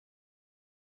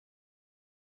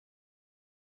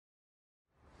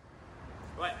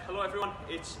Right, hello everyone,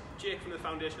 it's Jake from the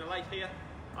Foundation of Light here.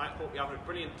 I hope you're having a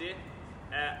brilliant day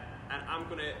and I'm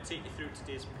going to take you through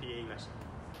today's PE lesson.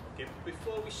 Okay,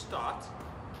 before we start,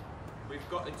 we've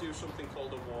got to do something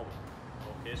called a warm-up.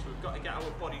 Okay, so we've got to get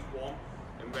our bodies warm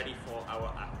and ready for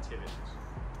our activities.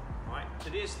 Alright,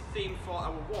 today's theme for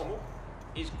our warm-up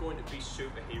is going to be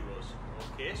superheroes.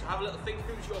 Okay, so have a little think,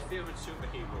 who's your favourite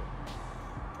superhero?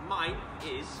 Mine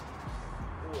is,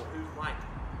 who's mine?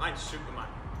 Mine's Superman.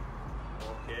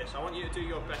 Okay, so I want you to do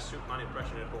your best Superman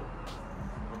impression at home.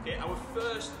 Okay, our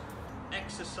first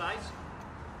exercise,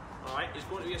 alright, is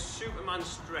going to be a Superman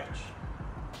stretch.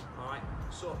 Alright,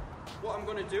 so what I'm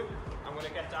going to do, I'm going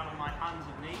to get down on my hands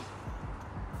and knees.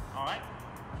 Alright,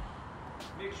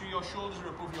 make sure your shoulders are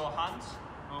above your hands.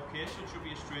 Okay, so it should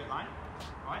be a straight line.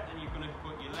 Alright, then you're going to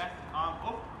put your left arm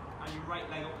up and your right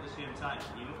leg up at the same time.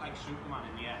 You look like Superman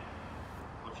in the air.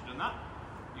 Once you've done that,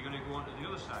 you're going to go on to the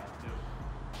other side too.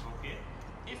 Okay,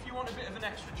 if you want a bit of an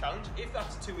extra challenge, if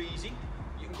that's too easy,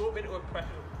 you can go up into a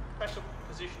press up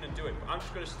position and do it, but I'm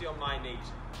just going to stay on my knees,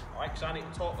 alright, because I need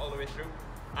to talk all the way through,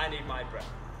 I need my breath.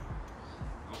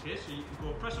 Okay, so you can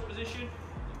go press up position, you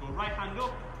can go right hand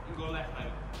up, you can go left leg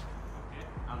up, okay,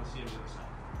 and the same on the other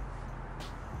side.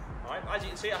 Alright, as you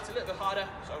can see, that's a little bit harder,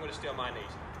 so I'm going to stay on my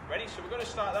knees. Ready? So we're going to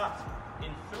start that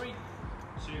in 3,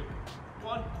 2,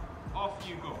 1, off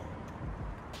you go.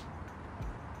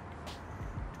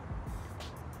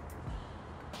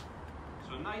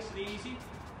 So nice and easy,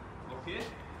 okay,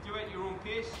 do it at your own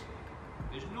pace,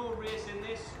 there's no race in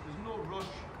this, there's no rush,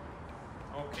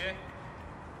 okay.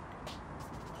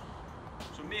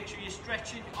 So make sure you're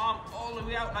stretching your arm all the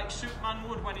way out like Superman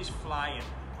would when he's flying,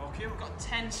 okay, we've got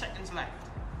 10 seconds left.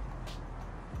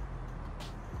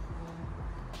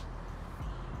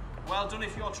 Well done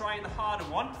if you're trying the harder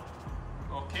one,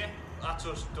 okay, that's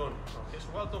us done, okay, so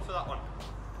well done for that one.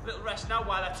 A little rest now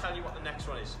while I tell you what the next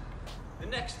one is. The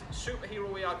next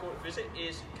superhero we are going to visit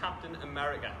is Captain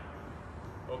America.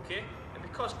 Okay, and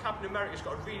because Captain America's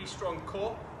got a really strong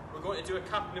core, we're going to do a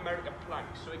Captain America plank.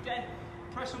 So again,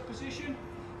 press up position,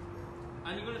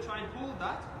 and you're going to try and hold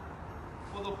that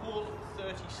for the whole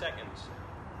 30 seconds.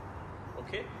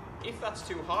 Okay, if that's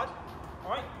too hard,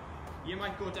 alright, you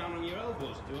might go down on your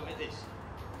elbows, do it like this.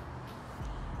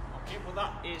 Okay, well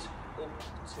that is up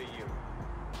to you.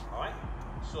 Alright,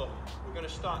 so we're going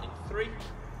to start in 3,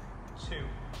 2,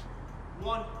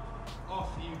 1,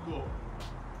 off you go.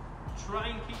 Try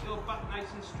and keep your back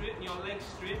nice and straight and your legs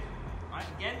straight. Right,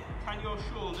 again, can your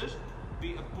shoulders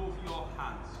be above your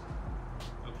hands?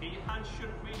 Okay, your hands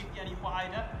shouldn't really be any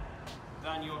wider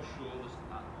than your shoulders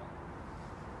at all.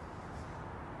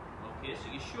 Okay,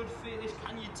 so you should feel this.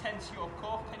 Can you tense your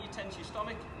core? Can you tense your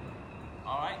stomach?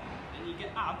 Alright, and you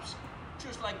get abs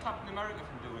just like Captain America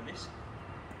from doing this.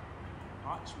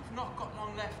 Alright, so we've not got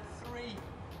long left. 3,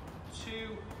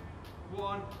 2,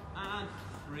 1, and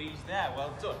freeze there.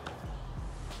 Well done.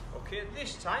 Okay,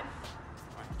 this time,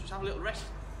 right, just have a little rest.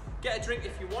 Get a drink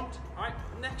if you want. Alright,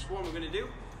 next one we're going to do,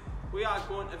 we are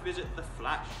going to visit the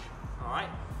Flash. Alright,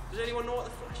 does anyone know what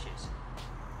the Flash is?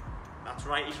 That's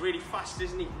right, he's really fast,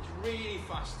 isn't he? He's really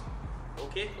fast.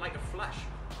 Okay, like a flash.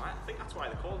 Alright, I think that's why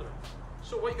they called him.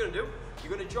 So what you're going to do,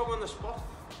 you're going to jog on the spot.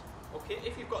 Okay,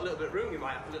 if you've got a little bit of room, you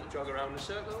might have a little jog around the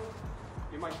circle.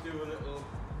 You might do a little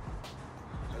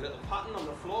pattern on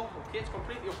the floor. Okay, it's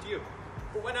completely up to you.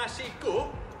 But when I say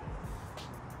go,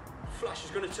 Flash is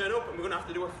going to turn up and we're going to have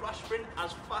to do a flash sprint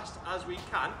as fast as we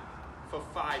can for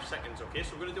 5 seconds. Okay,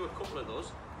 so we're going to do a couple of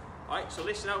those. Alright, so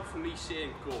listen out for me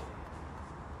saying go.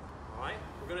 Alright,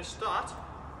 we're going to start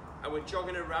and we're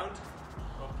jogging around,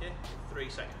 okay, in 3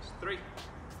 seconds. 3,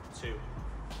 2,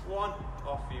 1,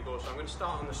 off you go. So I'm going to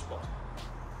start on the spot.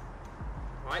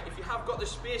 Alright, if you have got the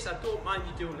space, I don't mind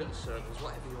you doing little circles,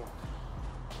 whatever you want.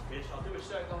 Okay, so I'll do a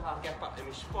circle, I'll get back to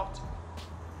my spot,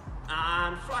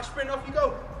 and flash sprint, off you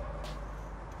go.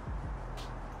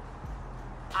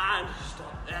 And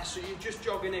stop there, so you're just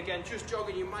jogging again, just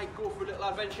jogging. You might go for a little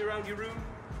adventure around your room,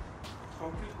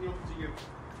 completely up to you.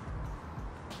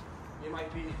 You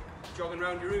might be jogging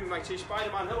around your room, you might say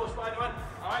Spider-Man, hello Spider-Man.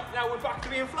 Alright, now we're back to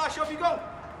being Flash, off you go.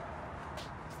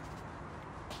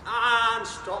 And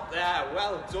stop there,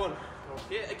 well done.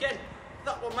 Okay, again,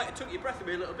 that one might have took your breath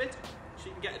away a little bit, so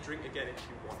you can get a drink again if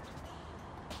you want.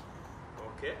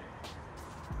 Okay,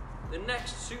 the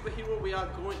next superhero we are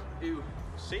going to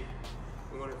see,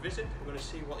 we're going to visit, we're going to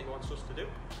see what he wants us to do,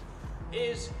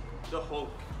 is the Hulk.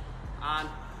 And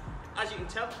as you can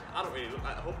tell, I don't really look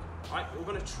like the Hulk. Alright, we're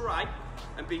going to try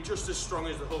and be just as strong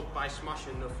as the Hulk by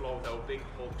smashing the floor with our big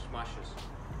Hulk smashers.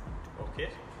 Okay,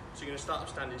 so you're going to start up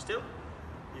standing still.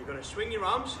 You're going to swing your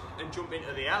arms and jump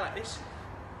into the air like this.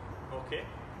 Okay,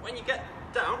 when you get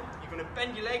down, you're going to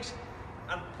bend your legs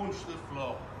and punch the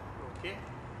floor. Okay.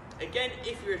 Again,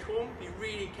 if you're at home, be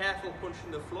really careful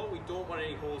punching the floor. We don't want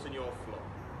any holes in your floor.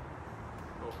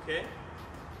 Okay.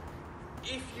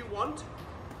 If you want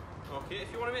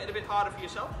to make it a bit harder for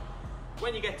yourself,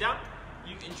 when you get down,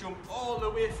 you can jump all the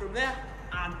way from there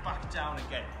and back down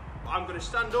again. I'm going to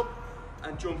stand up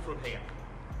and jump from here.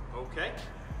 Okay.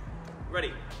 Ready?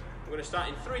 I'm going to start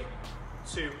in 3,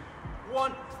 2,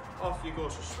 1. Off you go.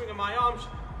 So swinging my arms,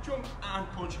 jump and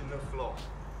punch in the floor.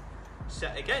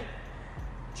 Set again.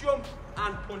 Jump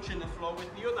and punch in the floor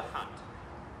with the other hand.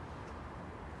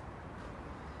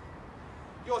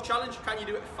 Your challenge, can you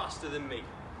do it faster than me?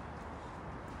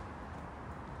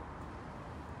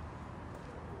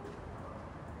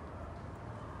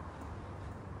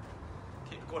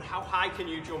 Keep going. How high can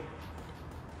you jump?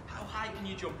 How high can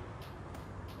you jump?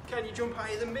 Can you jump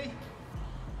higher than me?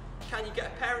 Can you get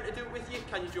a parent to do it with you?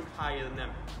 Can you jump higher than them?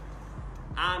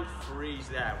 And freeze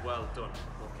there. Well done.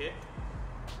 Okay.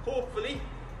 Hopefully,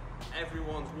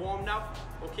 everyone's warm now.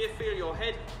 Okay, feel your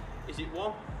head. Is it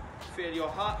warm? Feel your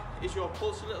heart. Is your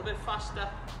pulse a little bit faster?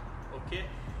 Okay.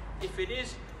 If it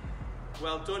is,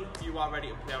 well done. You are ready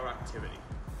to play our activity.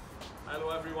 Hello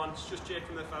everyone, it's just Jake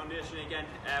from the foundation again.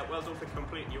 Well done for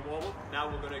completing your warm-up. Now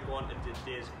we're going to go on to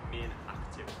today's main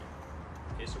activity.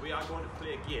 Okay, so we are going to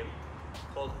play a game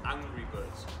called Angry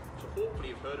Birds. So hopefully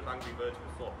you've heard of Angry Birds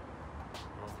before.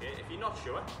 Okay, if you're not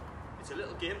sure, it's a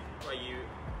little game where you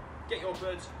get your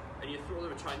birds and you throw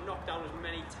them and try and knock down as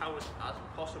many towers as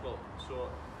possible. So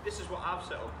this is what I've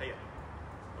set up here.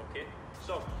 Okay,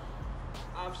 so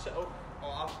I've set up,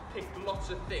 or I've picked lots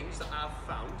of things that I've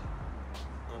found.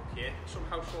 Okay, some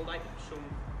household items, some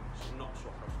not so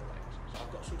household items. So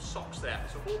I've got some socks there.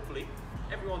 So hopefully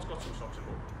everyone's got some socks at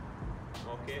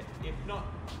home. Okay, if not,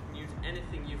 use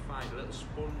anything you find, a little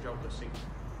sponge out the sink.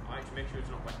 Alright, to make sure it's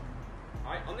not wet.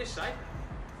 Alright, on this side,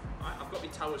 alright, I've got my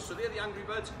towers. So they're the Angry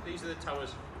Birds, these are the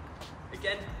towers.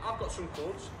 Again, I've got some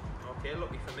cones. Okay,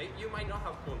 lucky for me, you might not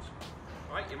have cones.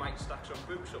 Alright, you might stack some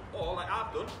books up, or like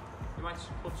I've done, you might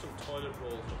put some toilet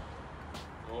rolls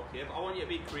up. Okay, but I want you to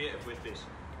be creative with this.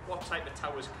 What type of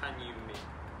towers can you make?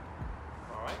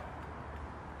 Alright,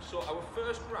 so our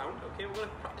first round, okay, we're going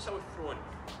to practice our throwing.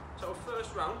 So our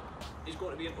first round is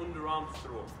going to be an underarm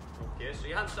throw. Okay, so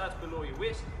your hand starts below your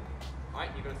waist.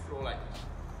 Alright, you're going to throw like this.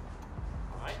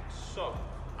 Alright, so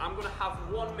I'm going to have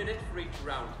 1 minute for each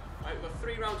round. Alright, we've got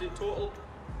 3 rounds in total.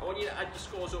 I want you to add your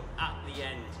scores up at the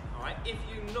end. Alright, if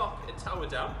you knock a tower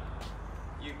down,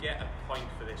 you get a point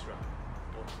for this round.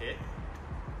 Okay,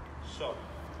 so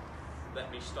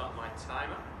let me start my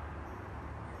timer.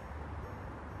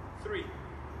 3,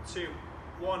 2,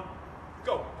 1,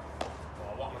 go.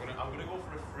 Oh, what am I gonna? I'm gonna go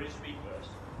for a frisbee first.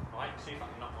 Alright, see if I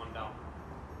can knock one down.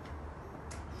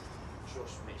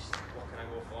 Just missed. What can I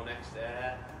go for next?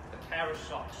 A pair of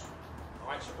socks.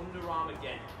 Alright, so underarm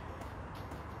again.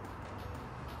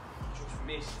 Just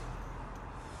missed.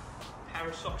 A pair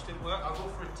of socks didn't work. I'll go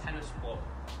for a tennis ball.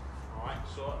 Alright,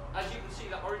 so as you can see,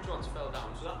 that orange one's fell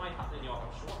down, so that might happen in your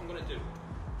house. So what I'm going to do,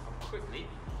 I'm quickly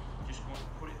just going to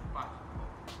put it back up.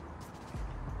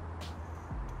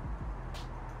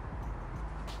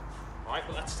 Alright,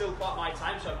 but that's still part of my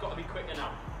time, so I've got to be quicker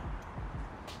now.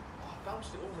 Oh, I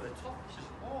bounced it over the top, this is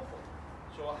awful.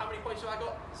 So how many points have I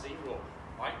got? 0.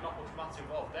 Alright, not much maths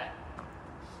involved there.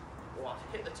 Oh, I've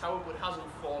hit the tower but it hasn't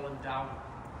fallen down.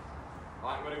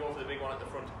 Alright, I'm going to go for the big one at the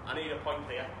front. I need a point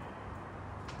here.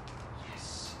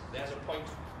 There's a point,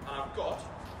 and I've got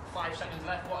 5 seconds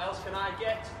left. What else can I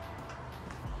get?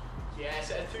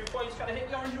 Yes, at 2 points. Can I hit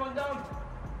the orange one down?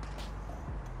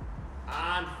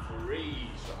 And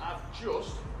freeze. So I've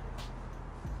just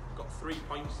got 3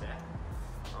 points there.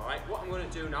 All right, what I'm going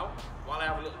to do now, while I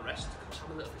have a little rest, because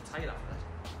I'm a little bit tired after that.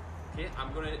 Okay,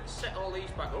 I'm going to set all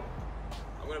these back up.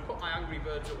 I'm going to put my Angry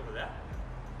Birds over there.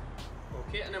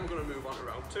 Okay, and then we're going to move on to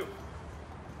round 2.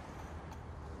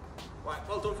 Right,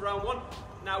 well done for round 1.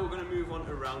 Now we're going to move on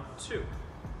to round 2.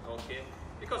 Okay,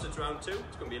 because it's round 2,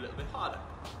 it's going to be a little bit harder.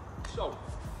 So,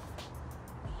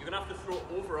 you're going to have to throw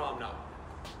overarm now.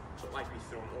 So it might be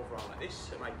thrown overarm like this,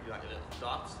 it might be like a little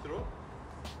darts throw.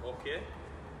 Okay,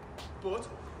 but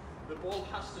the ball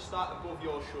has to start above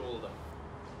your shoulder.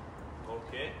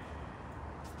 Okay,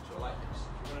 so like this.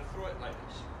 You're going to throw it like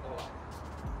this, or like this.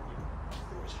 You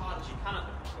throw as hard as you can at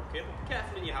them. Okay, but be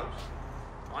careful in your house.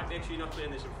 Alright, make sure you're not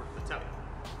playing this in front of the telly.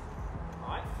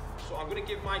 Alright, so I'm going to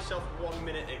give myself 1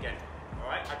 minute again.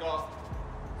 Alright, I got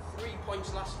 3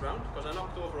 points last round because I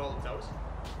knocked over all the towers.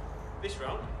 This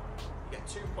round, you get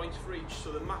 2 points for each,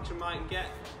 so the maximum I can get,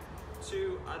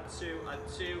 2 add 2 add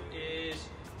 2 is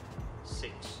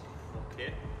 6.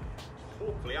 Okay, so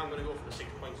hopefully I'm going to go for the 6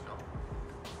 points now.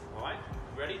 Alright,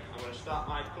 ready? I'm going to start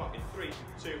my clock in 3,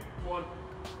 2, 1,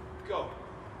 go.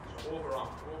 So over on.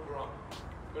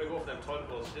 I'm going to go for them toilet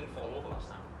bowls that didn't fall over last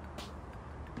time.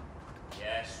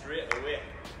 Yeah, straight away.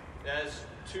 There's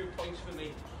 2 points for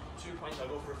me. 2 points, I'll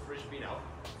go for a frisbee now.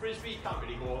 Frisbee can't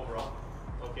really go over on.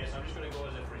 Okay, so I'm just going to go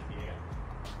as a frisbee again.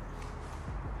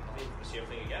 I'll do the same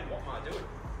thing again. What am I doing?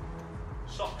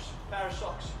 Socks, pair of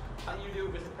socks. Can you do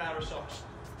it with a pair of socks?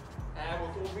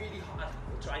 We'll go really hard.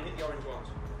 We'll try and hit the orange ones.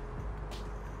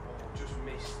 Oh, just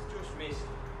missed.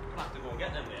 I'm gonna have to go and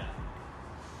get them there.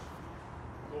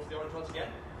 Go for the orange ones again.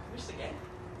 Missed again.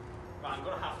 Right, I'm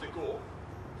gonna have to go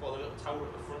for the little tower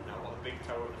at the front now, or the big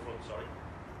tower at the front, sorry.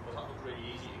 Because that looked really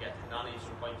easy to get, and I need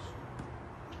some points.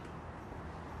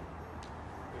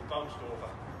 We've bounced over,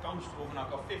 and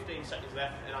I've got 15 seconds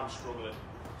left, and I'm struggling.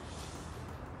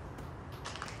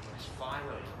 It's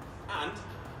finally. And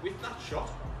with that shot,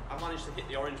 I managed to hit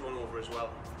the orange one over as well.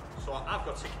 So I've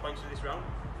got 6 points for this round.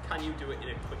 Can you do it in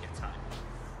a quicker time?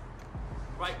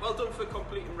 Right, well done for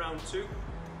completing round 2.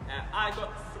 I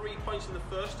got 3 points in the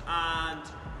first and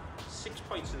 6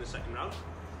 points in the second round.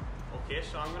 Okay,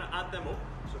 so I'm going to add them up.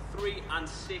 So 3 and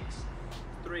 6,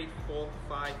 3, 4,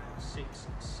 5, 6,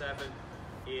 7,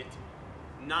 8,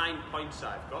 9 points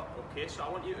I've got. Okay, so I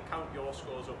want you to count your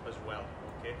scores up as well.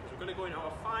 Okay, because we're going to go into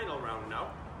our final round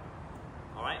now.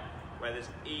 Alright, where there's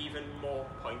even more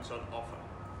points on offer.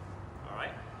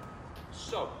 Alright,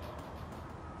 so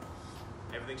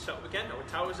everything's set up again. Our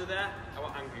towers are there,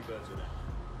 our Angry Birds are there.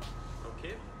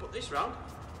 Okay, but this round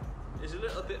is a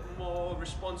little bit more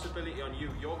responsibility on you.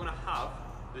 You're going to have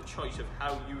the choice of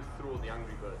how you throw the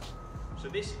Angry Birds. So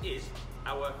this is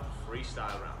our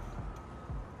freestyle round.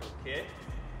 Okay,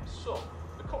 so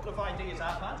a couple of ideas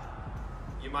I've had.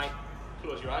 You might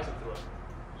close your eyes and throw it.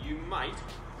 You might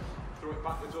throw it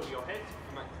backwards over your head.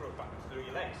 You might throw it backwards through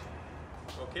your legs.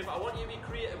 Okay, but I want you to be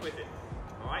creative with it.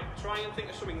 Alright, try and think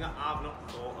of something that I've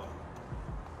not thought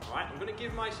of. Alright, I'm going to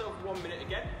give myself 1 minute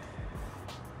again.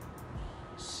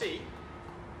 See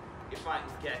if I can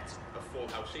get a full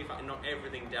house. See if I can knock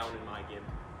everything down in my game.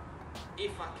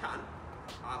 If I can,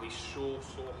 I'll be so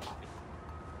happy.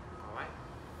 Alright,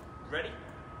 ready?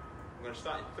 I'm going to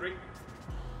start in 3,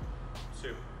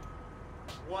 2,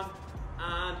 1,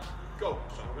 and go.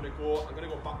 So I'm going to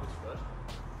go backwards first.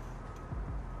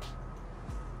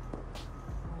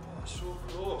 Oh, so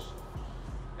close.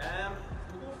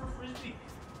 We'll go for a frisbee.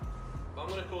 But I'm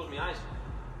going to close my eyes.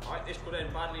 Alright, this could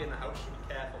end badly in the house, so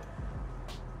be careful.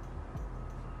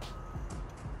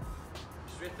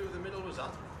 Straight through the middle was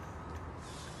that.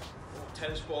 Oh,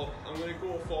 tennis ball. I'm going to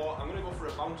go for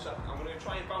a bouncer. I'm going to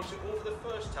try and bounce it over the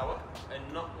first tower and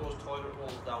knock those toilet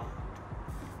balls down.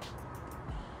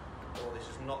 Oh, this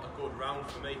is not a good round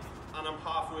for me. And I'm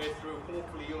halfway through.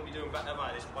 Hopefully you'll be doing better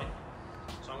by this point.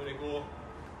 So I'm going to go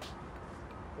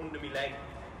under my leg.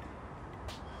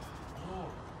 Oh.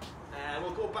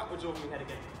 We'll go backwards over my head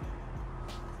again.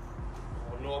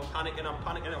 Oh no, I'm panicking.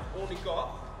 I've only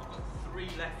got 3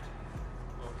 left.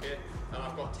 Okay, and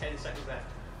I've got 10 seconds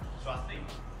left. So I think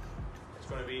it's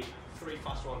going to be 3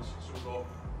 fast ones. So we'll go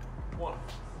 1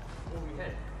 over my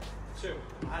head, 2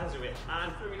 hands away,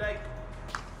 and through my leg.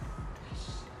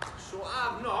 So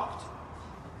I'm not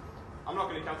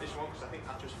going to count this one because I think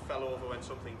that just fell over when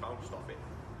something bounced off it.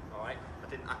 Alright, I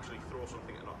didn't actually throw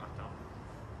something to knock that down.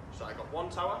 So I got 1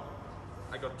 tower,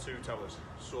 I got 2 towers.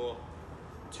 So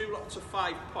 2 lots of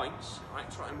 5 points.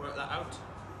 Alright, try and work that out.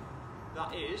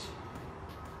 That is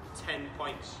 10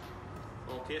 points.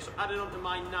 Okay, so adding on to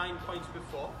my 9 points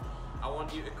before, I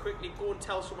want you to quickly go and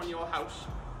tell someone in your house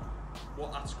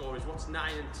what that score is. What's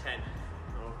 9 and 10?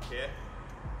 Okay,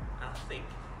 and I think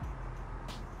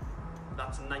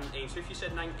that's 19. So if you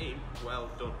said 19, well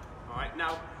done. Alright,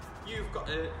 now you've got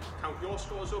to count your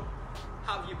scores up.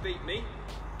 Have you beat me?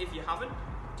 If you haven't,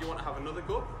 do you want to have another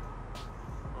go?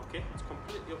 Okay, it's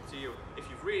completely up to you. If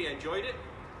you've really enjoyed it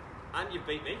and you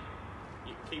beat me,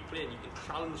 you can keep playing. You can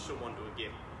challenge someone to a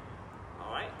game.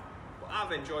 Alright, well,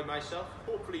 I've enjoyed myself.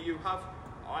 Hopefully you have.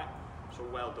 Alright, so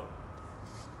well done.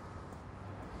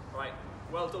 Alright,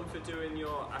 well done for doing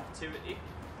your activity.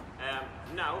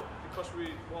 Now, because we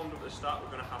warmed up at the start, we're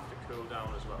going to have to cool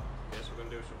down as well. Okay, so we're going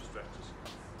to do some stretches.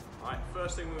 Alright,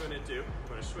 first thing we're going to do, we're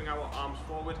going to swing our arms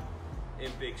forward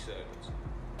in big circles.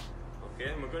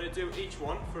 Okay, and we're going to do each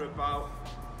one for about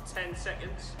 10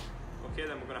 seconds. Okay,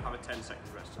 then we're going to have a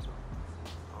 10-second rest as well.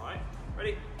 Alright,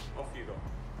 ready? Off you go.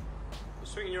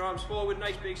 So swinging your arms forward,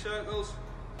 nice big circles.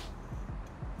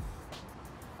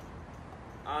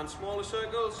 And smaller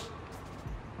circles.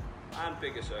 And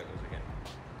bigger circles again.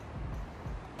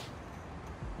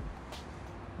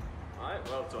 Alright,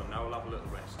 Right, well done. Now we'll have a little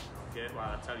rest. Okay,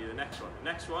 while I tell you the next one. The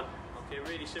next one, okay,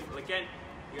 really simple again.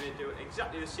 You're going to do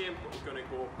exactly the same, but we're going to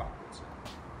go backwards.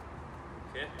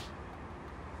 Okay.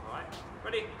 All right.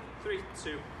 Ready? 3,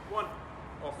 2, 1.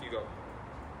 Off you go.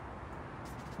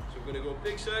 So we're going to go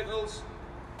big circles,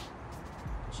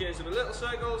 change to the little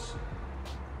circles,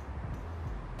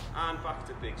 and back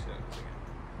to big circles again.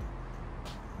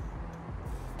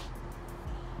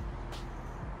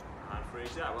 And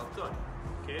freeze that. Well done.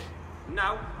 Okay.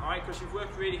 Now, all right, because you've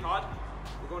worked really hard,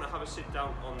 we're going to have a sit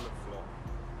down on the floor.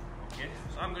 Okay.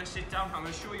 So I'm going to sit down. I'm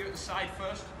going to show you at the side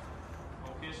first.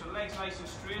 Okay. So legs nice and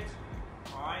straight.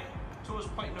 All right. Toes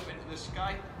pointing up into the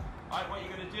sky. All right. What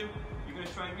you're going to do? You're going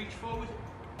to try and reach forward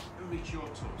and reach your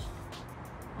toes.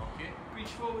 Okay.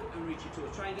 Reach forward and reach your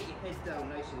toes. Try and get your head down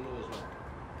nice and low as well.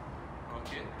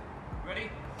 Okay. Ready?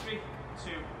 3,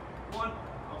 2, 1.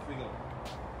 Off we go.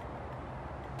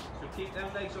 So keep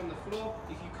them legs on the floor.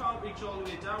 If you can't reach all the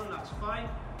way down, that's fine.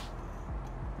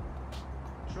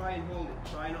 Try and hold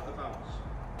it. Try not to bounce.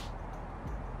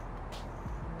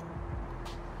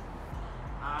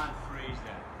 And freeze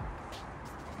there.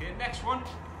 Okay, next one.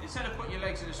 Instead of putting your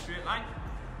legs in a straight line,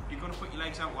 you're going to put your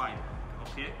legs out wide.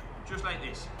 Okay, just like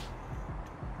this.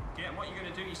 Okay, and what you're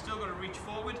going to do, you're still going to reach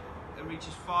forward and reach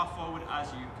as far forward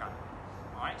as you can.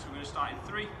 Alright, so we're going to start in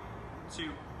 3,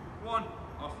 2, 1,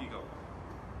 off you go.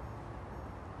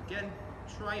 Again,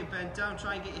 try and bend down,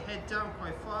 try and get your head down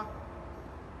quite far.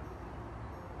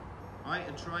 Alright,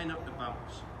 and try not to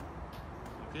bounce.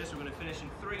 Okay, so we're going to finish in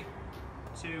 3,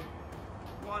 2,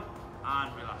 1,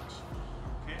 and relax.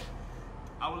 Okay,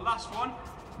 our last one,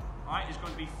 alright, is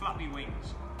going to be flappy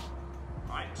wings.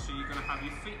 Alright, so you're going to have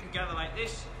your feet together like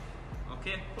this.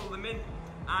 Okay, pull them in,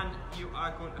 and you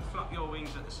are going to flap your wings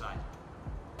at the side.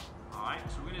 Alright,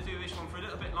 so we're going to do this one for a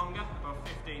little bit longer, about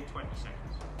 15-20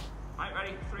 seconds. Alright,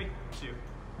 ready? 3, 2,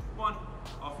 1,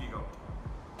 off you go.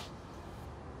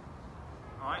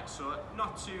 Alright, so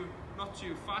not too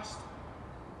fast.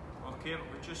 Okay, but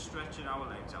we're just stretching our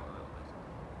legs out a little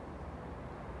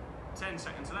bit. 10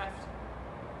 seconds left.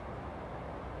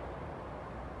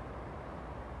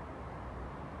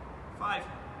 5,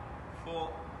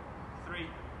 4, 3,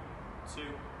 2, 1.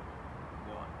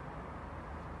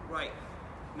 Right,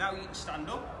 now you can stand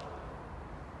up.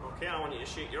 Okay, I want you to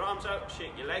shake your arms out,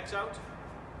 shake your legs out.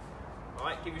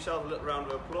 Alright, give yourself a little round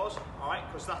of applause. Alright,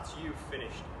 because that's you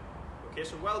finished. Okay,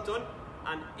 so well done.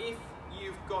 And if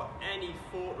you've got any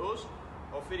photos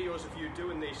or videos of you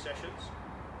doing these sessions,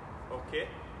 okay,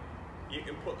 you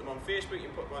can put them on Facebook, you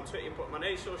can put them on Twitter, you can put them on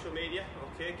any social media.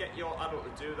 Okay, get your adult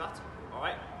to do that.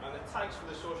 Alright, and the tags for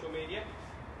the social media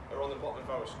are on the bottom of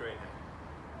our screen.